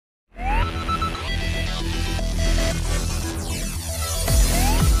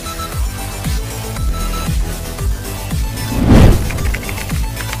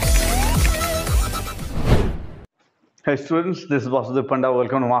Hi students, this is Vasudhara Panda.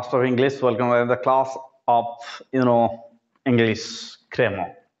 Welcome to Master of English. Welcome to the class of English grammar.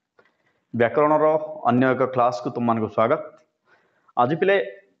 व्याकरणर अन्य एक class को तुम मानको स्वागत. आज पिले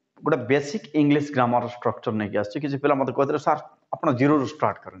गोटे बेसिक इंग्लिश ग्रामर स्ट्रक्चर नहीं आछि कि पिला मते कहते सर आपण जीरो रु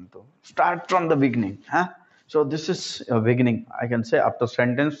स्टार्ट करंतु. Start from the beginning. So this is a beginning. I can say after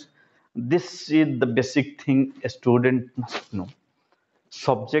sentence. This is the basic thing a student must know.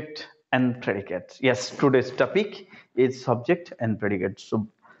 Subject and predicate. Yes, today's topic is subject and predicate. So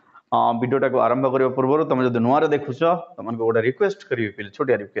वीडियोटा को आरंभ करबा पूर्व तुम जब नुआ देखुछ तुमको गोटे request करी पे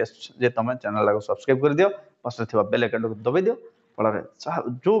छोटिया रिक्वेस्ट जे तुम चैनल को सब्सक्राइब कर दियो पास थिबा बेल आइकन को दबाई दियो फल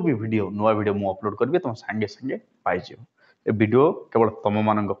जो भी वीडियो नुआ वीडियो मु अपलोड करबे तुम संगे संगे पाई जियो. ए वीडियो केवल तुम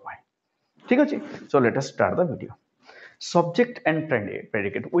मानक पाए. ठीक अछि. So let us start the video. Subject and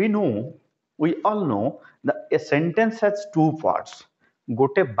predicate. We all know that a sentence has two parts.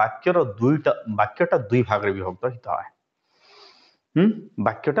 गोटे वाक्यर दुईटा वाक्यटा दुई भाग रे विभक्त होता है.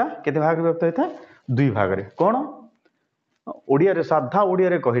 वाक्यटा केते भाग रे विभक्त होता है? दुई भाग रे. कोन ओडिया रे साधा ओडिया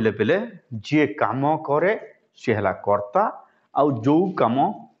रे कहिले पेले जे काम करे से हला कर्ता आ जो काम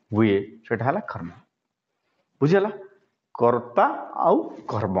हुए सेटा हला कर्म. बुझला कर्ता आ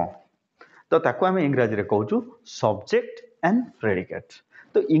कर्म. तो ताको हम इंग्रजी रे कहूछु सब्जेक्ट एंड प्रेडिकेट.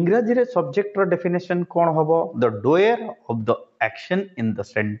 तो इंग्रजी रे सब्जेक्ट रो डेफिनेशन कोन हबो? The डूयर of the action in the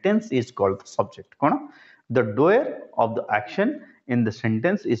sentence is called the subject. Cone the डूयर of the action in the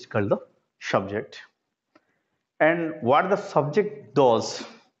sentence is called the subject. And what the subject does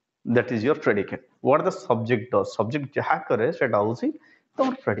that is your predicate. What the subject does subject जहा करे सेटा होसी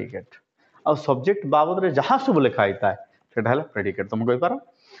तोर predicate. आ subject बाबद रे जहा सब लिखा हिता है सेटा हला प्रेडिकेट. तुम कहि पारो.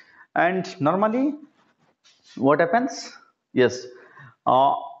 And normally what happens? Yes,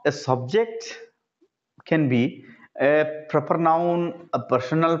 a subject can be a proper noun, a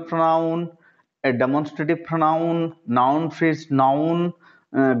personal pronoun, a demonstrative pronoun, noun phrase noun,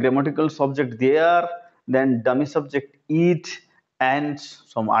 grammatical subject there, then dummy subject it, and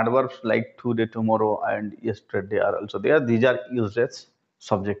some adverbs like today, tomorrow and yesterday are also there. These are used as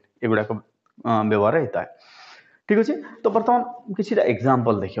subject. एगुड़ा को व्यवहार होता है. ठीक अछि. तो वर्तमान किछिटा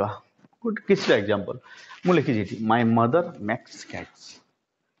example देखिबा. किछिटा example मु लिखि जेठी माय मदर मेक्स केक्स.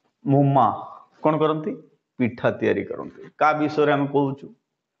 मो मां कोन करंती? पिठा तयारी करंती. का विषय रे हम कहूछु?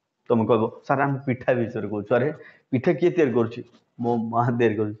 तुम कहबो सर हम पिठा विषय रे कहूछु. अरे पिठा के तयारी करछि? मो मां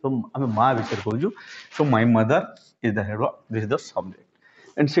तयारी करछि. तो हम मां विषय रे कहूछु. So my mother is the head of this is the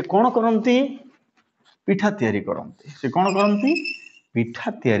subject. And से कोन करंती? पिठा तयारी करंती. से कोन करंती?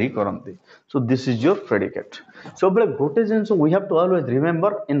 पिठा तयारी करंती. So this is your predicate. So but gote sense we have to always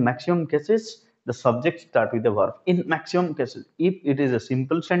remember in maximum cases the subject start with the verb. In maximum cases, if it is a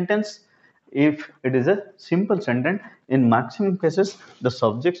simple sentence, in maximum cases the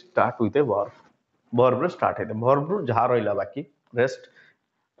subject start with a verb. Verb start है. Verb जहाँ रहिला बाकी rest.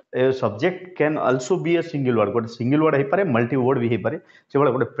 A subject can also be a single word. गोटे single word है पारे, multi word भी है पारे. से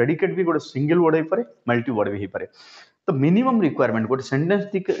वाला गोटे predicate भी गोटे single word है पारे, multi word भी है पारे. तो मिनिमम रिक्वायरमेंट गोटे सेंटेंस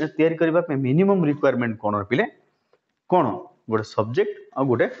तैयारी करबा पे मिनिमम रिक्वायरमेंट कोन पिले कोन गोटे सब्जेक्ट आ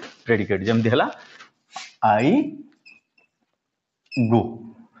गोटे प्रेडिकेट. जेम दिहला आई गो.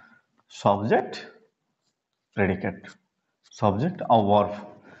 Subject predicate. सब्जेक्ट आ वर्ब.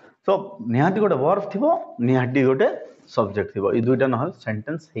 तो निहाती गोटे वर्ब थिबो, निहाती गोटे सब्जेक्ट थिबो. ई दुइटा न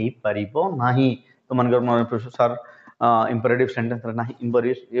सेंटेंस हेई परिबो नाही. तो मनगर मन सर इंपेरेटिव सेंटेंस रे नाही,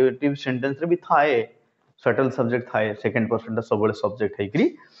 इंपेरेटिव सेंटेंस रे भी थाए सटल सब्जेक्ट थाए. सेकंड पर्सन दा सबले सब्जेक्ट हेकरी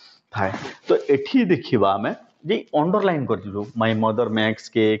थाए. तो एठी देखिबा हमें जे अंडरलाइन कर दिलो. My mother makes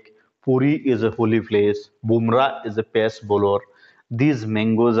cake. पूरी is a holy place. Bumrah is a pace bowler. These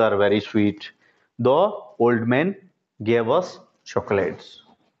mangoes are very sweet. The old man gave us chocolates.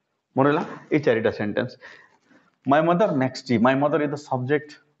 मोरला ए चारिटा sentence. My mother makes T. My mother is the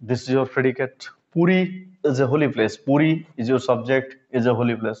subject. This is your predicate. पूरी is a holy place. पूरी is your subject. Is a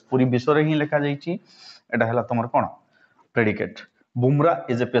holy place. पूरी विषय ही लिखा जाइछि. एटा हला तमर कोन predicate. Bumrah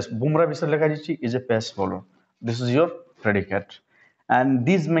is a pace. Bumrah विषय लिखा जाइछि is a pace bowler. This is your predicate. And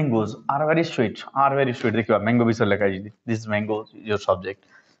these mangoes are very sweet. Are very sweet देखिबा मैंगो विषय लिखा जाइछि. This mangoes is your subject.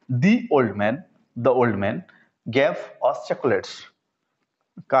 The old man gave us chocolates.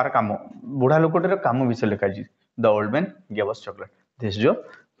 Car काम बुढ़ा लोकटर काम विषय लिखा जाइछि. The old man gave us chocolate. This is your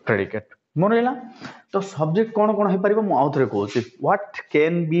predicate. मन रहिला. तो सब्जेक्ट कोन कोन हे परिबो मु आउथरे कहूछि. What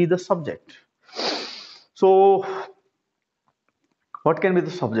can be the subject? So what can be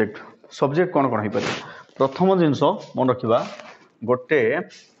the subject? Subject कौन कौन है पर? प्रथम जिनस मन रखिबा गोटे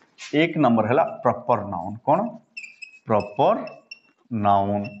एक नंबर हैला प्रॉपर नाउन. कौन प्रॉपर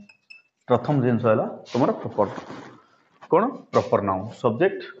नाउन? प्रथम जिनस हैला तुमरा प्रॉपर कौन proper noun.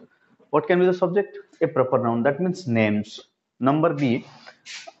 Subject What can be the subject? A proper noun, that means names. Number B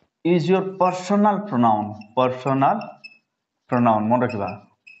is your personal pronoun. Personal pronoun मन रखिबा.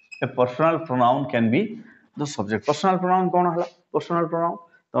 A personal pronoun can be the subject. Personal pronoun कौन हला? Personal pronoun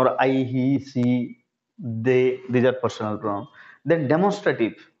तोर I, he, she, they, these are personal pronoun. Then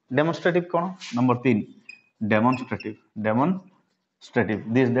demonstrative. Demonstrative कौन? Number 3 demonstrative. Demonstrative,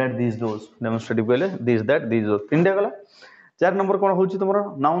 this, that, these, those. Demonstrative कहले this, that, these, those. तीनटा गला. 4 number कौन होची तमरा?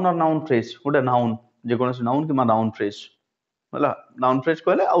 Noun or noun phrase. गोटे noun जे कोनोसी noun कि noun phrase होला. Noun phrase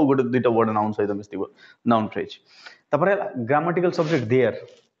कहले आ गोटे दुईटा वर्ड noun सहित मिस्तिबो. Noun phrase. तापर ग्रामेटिकल सब्जेक्ट देयर.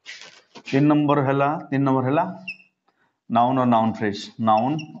 3 नंबर हला नाउन और नाउन फ्रेज.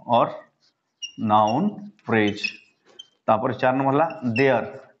 नाउन और नाउन फ्रेज. तापर 4 नंबर हला देयर.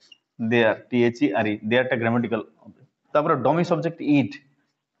 There THERE. देयर टा ग्रामेटिकल. तापर dummy subject it.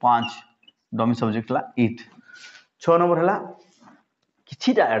 5 dummy subject हला इट. 6 नंबर हला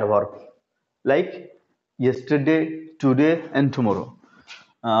किछिटा adverb like yesterday, today and tomorrow.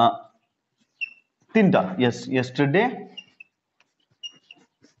 तीनटा yes yesterday,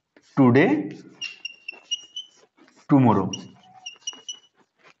 today, tomorrow.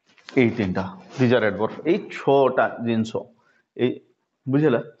 এই তিনটা these are adverb. এই ছটা জিনিস এই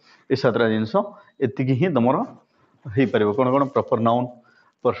বুঝিলা এই সাতটা জিনিস এତିকি হি তমর হেই পারিব. কোন কোন proper noun,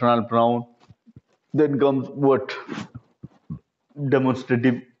 personal pronoun, then comes what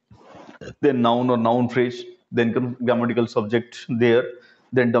demonstrative, then noun or noun phrase, then comes grammatical subject there,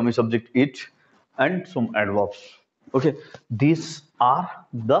 then dummy subject it, and some adverbs. Okay, these are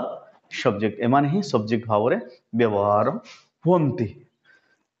the subject. एमान ही subject भावरे व्यवहार होंती.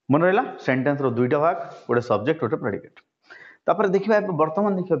 मन रहा sentence रो दुईटा भाग, गोटे subject गोटे predicate. तापर देखिबा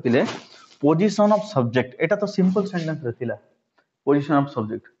वर्तमान देखिबा पिले पोजीशन ऑफ सब्जेक्ट. एटा तो सिंपल सेंटेंस रे थिला. पोजीशन ऑफ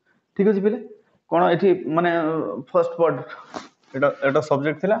सब्जेक्ट ठीक अछि पिले. कोन एठी माने फर्स्ट वर्ड एटा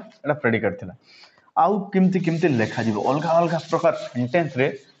सब्जेक्ट थिला, एटा प्रेडिकेट थिला. आउ केमती लेखा जीवो अलगा अलगा प्रकार सेंटेंस रे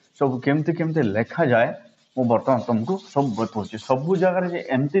सब केमती लेखा जाए मो वर्तमान तुमको सब बताउछि. सब जगह रे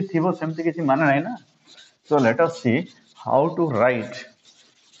एमती थिबो सेमती किछि माने नै ना. So let us see how to right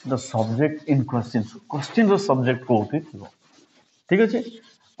the subject in questions. Question row subject कोठी थिबो ठीक अछि.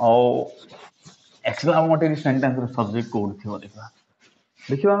 आ एक्सक्लेमेटरी सेंटेंस रो सब्जेक्ट कोठी थिबो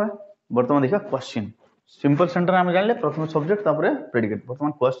देखिबा हम वर्तमान देखा क्वेश्चन. सिंपल सेंटेंस हम जानले प्रथम सब्जेक्ट तापर प्रेडिकेट.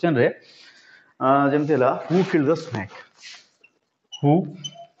 वर्तमान क्वेश्चन रे जेमति हला who killed the snake. Who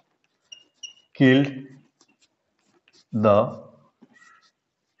killed the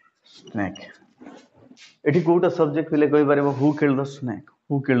snake. एठी कोटा सब्जेक्ट ले कहि पारेबो who killed the snake.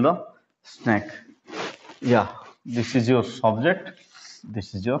 Who killed the snake? Yeah, this is your subject,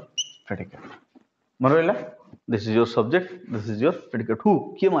 this is your predicate. मरवेला this is your subject, this is your predicate. Who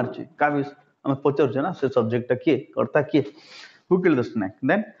किए मारछि काबिस हम पचर छ ना से subject ता किए करता किए. Who killed the snake?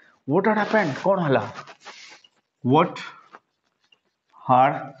 Then what had happened? कोन हला? What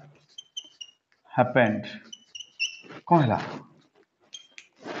had happened? कोन हला?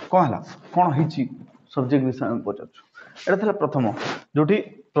 कोन हिची सब्जेक्ट विषय में पचर छ. एटा थला प्रथम जोठी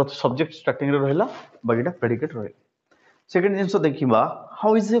सब्जेक्ट स्टार्टिंग रे रहला बाकीटा प्रेडिकेट रहला. सेकंड जिंस देखिबा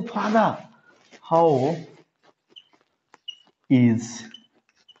how is a father. How is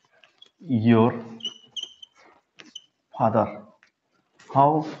your father.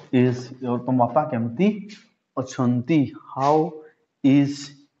 How is your तुम बापा केमती अछंती. How is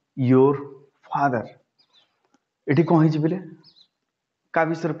your father. एठी कोन हिची बिले का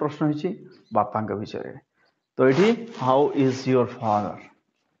विषय प्रश्न हिची बापा का विषय. तो ये how is your father.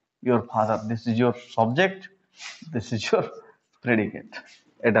 Your father this is your subject, this is your predicate.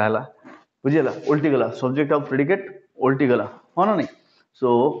 एटा हला बुझिला उल्टी गला सब्जेक्ट ऑफ प्रेडिकेट उल्टी गला हो ना नहीं. So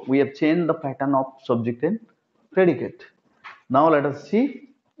we have change the pattern of subject and predicate. Now let us see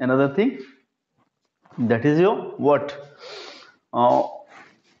another thing that is your what.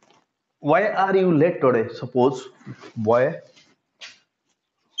 Why are you late today? Suppose why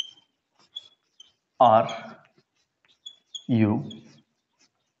are you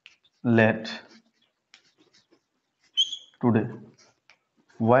late today?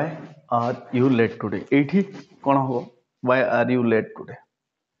 Why are you late today? एठी कोन हो? Why are you late today?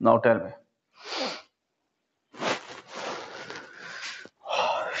 Now tell me.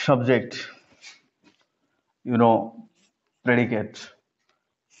 Subject, you know, predicate.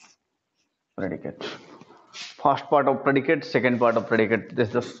 First part of predicate, second part of predicate. This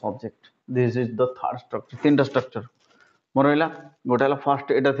is the subject. This is the third structure. तीनटा structure मोर रहला. गोटाला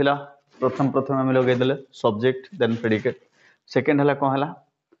first एटा थिला प्रथम हम लगे देले subject then predicate. Second हला कोन हला?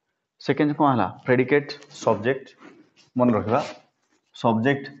 Second कोन हला? Predicate subject. मन रखबा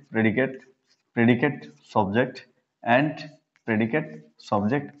subject predicate, predicate subject and predicate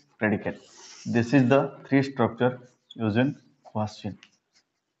subject predicate. This is the three structure used in question.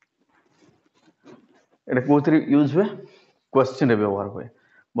 এটা কোথিরে यूज हुए क्वेश्चन रे व्यवहार हुए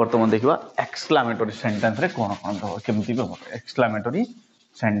वर्तमान देखिबा एक्सक्लेमेटरी सेंटेंस रे कोन कोन हो केमति व्यवहार exclamatory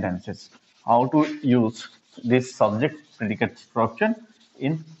sentences how to use this subject predicate structure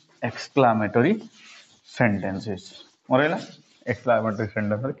in exclamatory sentences मोरेला exclamatory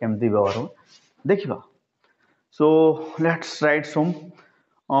sentence रे केमति व्यवहार हो देखिबा so let's write some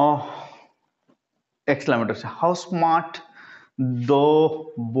exclamatory how smart the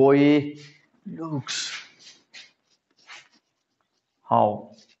boy looks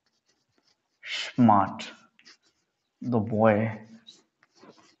how smart the boy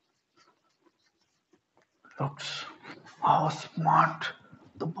looks how smart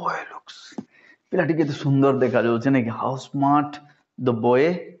the boy looks पिलाटी केते सुंदर देखा जाउछ नै कि how smart the boy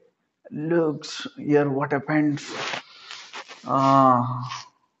looks here what happens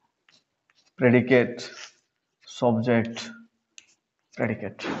predicate subject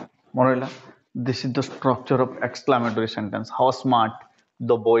predicate morala this is the structure of exclamatory sentence how smart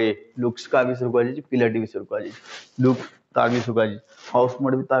the boy looks का विषय को आजी पिलाटी विषय को आजी look तार विषय को आजी how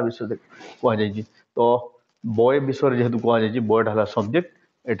smart भी तार विषय को आजी तो boy विषय जेहेतु को आजी boy ढाला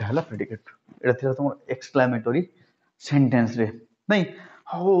subject एटा हला predicate एटा थिला तुम exclamatory sentence रे नहीं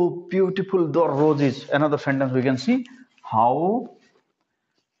how beautiful the rose is another sentence we can see how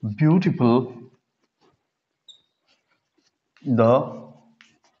beautiful the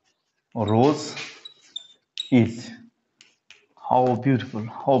rose is how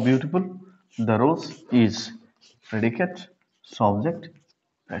beautiful the rose is predicate subject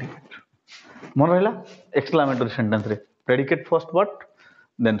predicate मन रहा exclamatory sentence रे predicate first word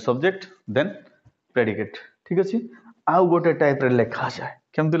then subject then predicate ठीक अछि आउ गोटे type रे लिखा जाय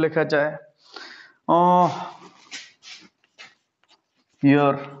केमति लिखा जाय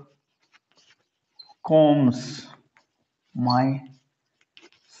here comes my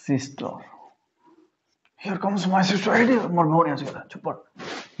sister here comes my sister more bhoni asila chupad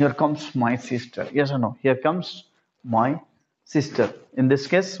here comes my sister yes or no here comes my sister in this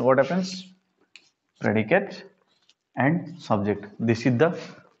case what happens predicate and subject this is the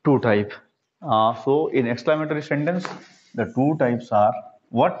two type so in exclamatory sentence the two types are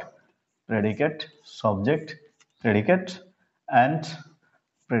what predicate subject predicate and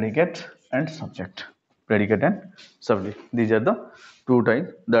predicate and subject predicate and subject these are the two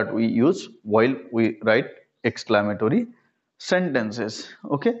types that we use while we write exclamatory sentences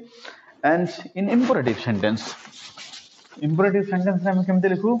okay and in imperative sentence रे हम केमते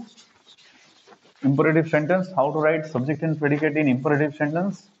लिखू imperative sentence how to write subject and predicate in imperative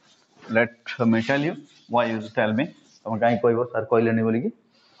sentence let me tell you why you tell me तुम काई कहबो sir कहलेनी बोली की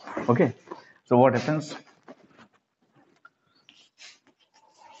okay so what happens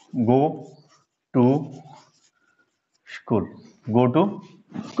go to school go to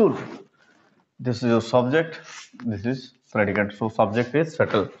school this is your subject this is predicate so subject is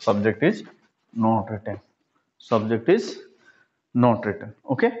settled subject is not written subject is not written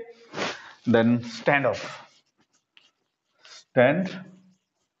okay then stand off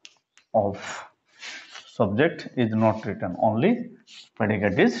subject is not written only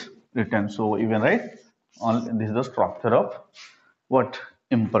predicate is written so you can write only this is the structure of what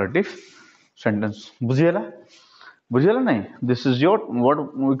imperative sentence बुझियला नहीं this is your what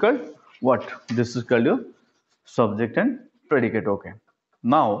we call what this is called your subject and predicate okay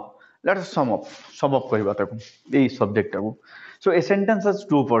now let us sum up करिबा ताको ए subject टाको so a sentence has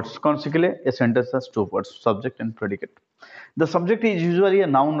two parts consequently a sentence has two parts subject and predicate the subject is usually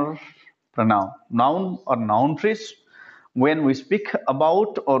a noun or pronoun noun or noun phrase when we speak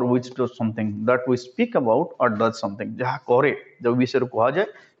about or which does something that we speak about or does something जहा करे जो विषय को कहा जाय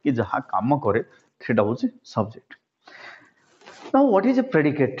कि जहा काम करे सेटा होची subject now what is a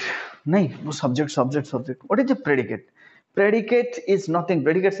predicate नहीं वो subject what is a predicate predicate is nothing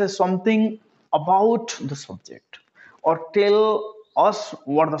predicate says something about the subject or tell us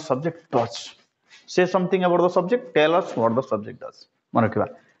what the subject does say something about the subject tell us what the subject does मन रखिबा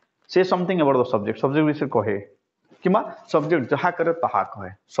say something about the subject विषय कहे keema subject जहा करे तहा कहे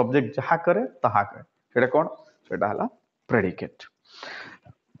subject जहा करे तहा कहे सेटा कोन सेटा हला predicate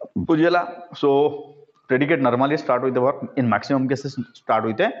बुझियला so predicate normally start with the verb in maximum cases start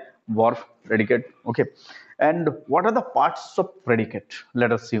with a verb predicate okay and what are the parts of predicate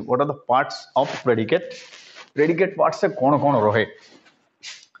let us see what are the parts of predicate parts से कौन रहे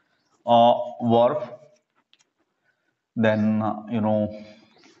verb then you know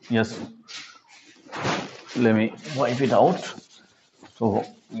yes let me wipe it out so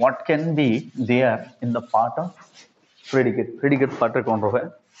what can be there in the part of predicate part कौन रहे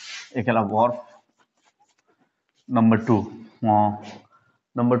एक है verb. Number 2.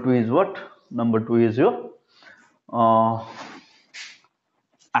 Number 2 is what? Number 2 is your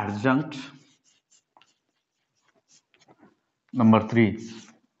adjunct. Number 3,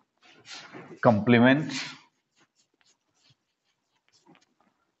 complement.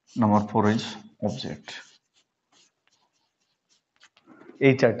 Number 4 is object.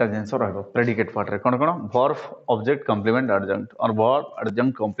 এই চারটা জিনিস রহব predicate পার্টরে কোন কোন verb, object, complement, adjunct or verb,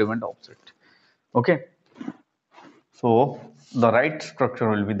 adjunct, complement, object. Okay, so the right structure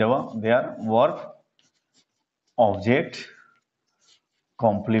will be there verb, object,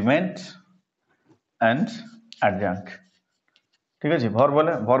 complement and adjunct. ঠিক আছে, verb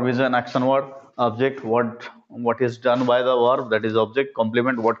বলে verb is an action word, object what is done by the verb, that is object,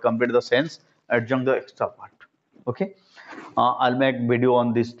 complement what complete the sense, adjunct the extra part. Okay, I'll make video on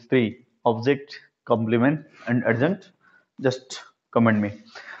these three: object, complement and adjunct. Just comment me.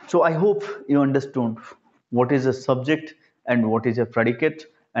 So I hope you understood what is a subject and what is a predicate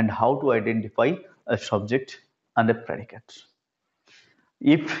and how to identify a subject and a predicate.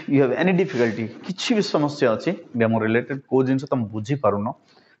 If you have any difficulty, किसी भी समस्या अच्छी demo related कोई जिनसे तुम बुझी पारो ना,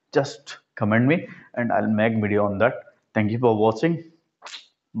 just comment me and I'll make video on that. Thank you for watching.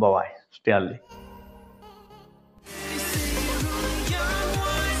 Bye bye. Stay healthy.